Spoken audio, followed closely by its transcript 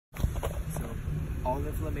All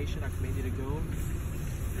inflammation, I command you to go.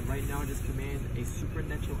 And right now, I just command a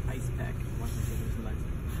supernatural ice pack. Watch this, relax.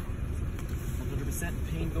 100%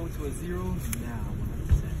 pain go to a 0 now.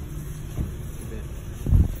 100%. A bit.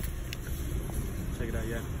 Check it out,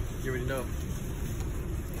 yeah. You already know.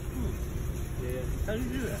 Yeah. How do you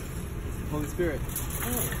do that? Holy Spirit.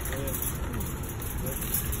 Oh.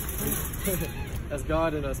 Yeah. That's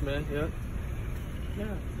God in us, man. Yeah.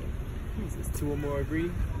 Yeah. It's 2 or more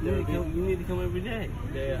agree. You need to come every day.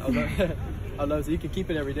 Yeah, I love it. So you can keep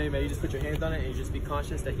it every day, man. You just put your hands on it and you just be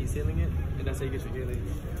conscious that He's healing it, and that's how you get your healing.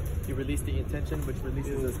 You release the intention, which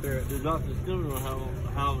releases the spirit. The doctor still don't know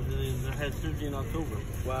how I had surgery in October.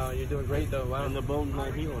 Wow, you're doing great though. Wow. And the bone's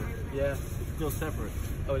not healing. Yeah. It's still separate.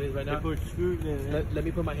 Oh, it is right now? They put screws in it. Let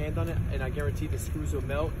me put my hand on it, and I guarantee the screws will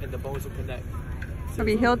melt and the bones will connect. It'll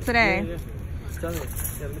be healed today. Yeah. Just tell me.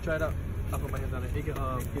 Yeah, let me try it out. I'll put my hands on it. You can,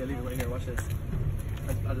 yeah, leave it right here. Watch this.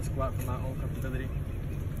 I'll just squat for my own comfortability.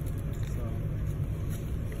 So,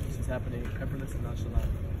 this is happening effortless and nonchalant.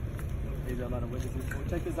 These are a lot of witnesses. Well,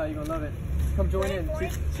 check this out. You're going to love it. Come join in.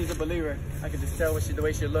 She's a believer. I can just tell the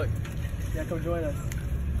way she looked. Yeah, come join us.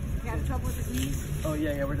 You got trouble with the knees? Oh,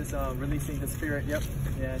 yeah. We're just releasing the spirit. Yep.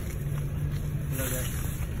 Yeah. You know that.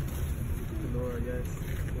 The Lord, yes.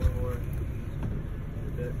 More.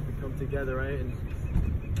 That we come together, right? And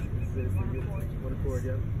this is one accord,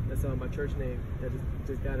 yep. That's my church name. I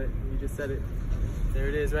just got it. You just said it. There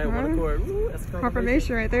it is, right? One accord. Ooh, that's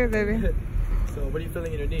confirmation right there, baby. So, what are you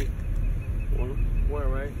feeling in your knee? One,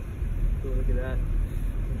 right? Cool, look at that.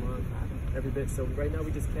 Come on. Every bit. So, right now,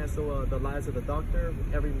 we just cancel the lies of the doctor.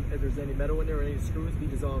 If there's any metal in there or any screws, be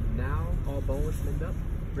dissolved now. All bones mend up.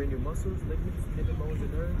 Bring new muscles, ligaments, tendon, bones,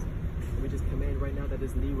 and nerves. We just command right now that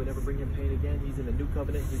his knee would never bring him pain again. He's in a new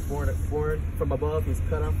covenant. He's born from above. He's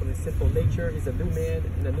cut off from his sinful nature. He's a new man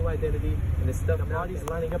in a new identity. And his stuff now is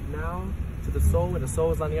lining up now to the soul, and the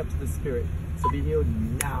soul is lining up to the spirit. So be healed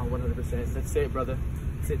now, 100%. Let's say it, brother.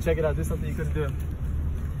 Say it. Check it out. Do something you couldn't do.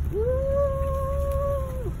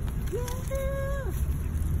 Woo! Yeah!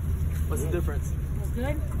 What's the difference? That's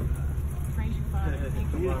good. Praise you, Father.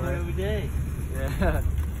 Thank you. Every day. Yeah.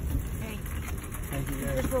 Hey, Thank you,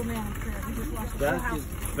 guys. this little man up there, he just watched the whole house.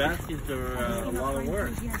 Baskets are a lot of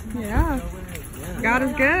work. Yeah. God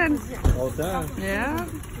is good. All the time. Yeah.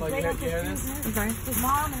 Oh, you hear this? Okay. His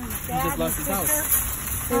mom and his dad just lost and his his house.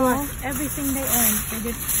 sister, they lost everything they owned. They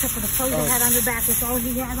did, except for the clothes they had on their back. That's all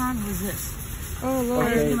he had on was this. Oh, Lord.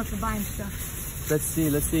 I Okay. came up to buy him stuff. Let's see,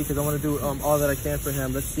 because I want to do all that I can for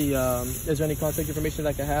him. Let's see, is there any contact information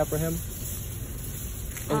I can have for him?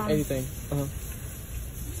 Anything.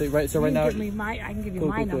 So right now, I can give you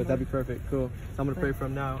my number. Cool. That'd be perfect. Cool. So I'm gonna pray for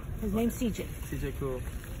him now. His name's CJ. CJ, cool.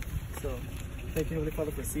 So, thank you, Heavenly Father,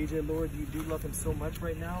 for CJ, Lord. You do love him so much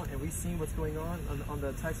right now, and we see what's going on the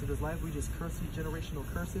attacks of his life. We just curse these generational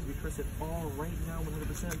curses. We curse it all right now,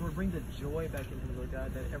 100%. Lord, bring the joy back in him, Lord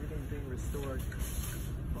God, that everything's being restored.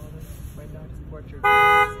 Father, right now, just pour out your grace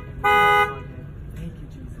and your love on him. Thank you,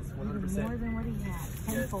 Jesus, 100%. More than what he had.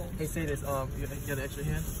 Tenfold. Hey, say this. You got an extra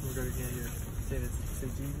hand? We'll go again here. Say this. Say,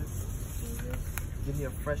 Jesus, give me a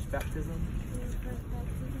fresh baptism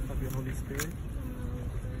of your Holy Spirit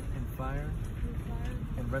and fire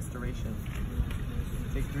and restoration.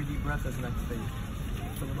 Take 3 deep breaths as an activate.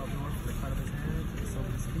 Fill him up, Lord, from the crown of his head to the sole of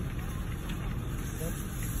his feet.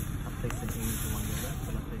 I place an angel on your left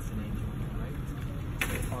and I place an angel on your right.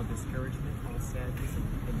 So all discouragement, all sadness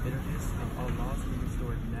and bitterness and all loss be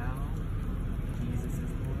restored now. Jesus is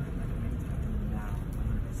Lord. I command it to happen now,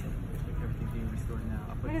 100%. Everything being restored now.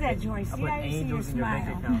 Look at that, Joyce. I See, put I see your angels in your bank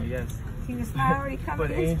smile. account, yes. See the smile already coming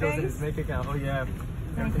Put in his angels in face? his bank account. Oh yeah,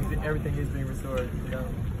 everything is being restored. You know,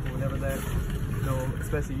 we'll never let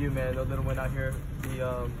especially you, man. No little one out here be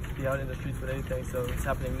out in the streets with anything. So it's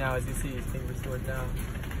happening now, as you see. It's being restored now.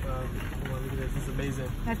 Come on, look at this. It's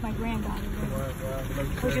amazing. That's my granddaughter. Come on, wow.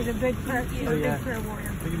 Which is a big prayer, Oh, big yeah. prayer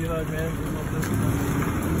warrior. Give me a hug, man. Come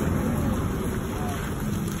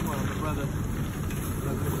on, my brother.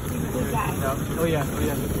 He's a good guy. Oh yeah. That's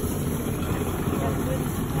good.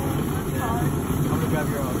 I'm gonna grab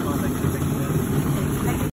your contact.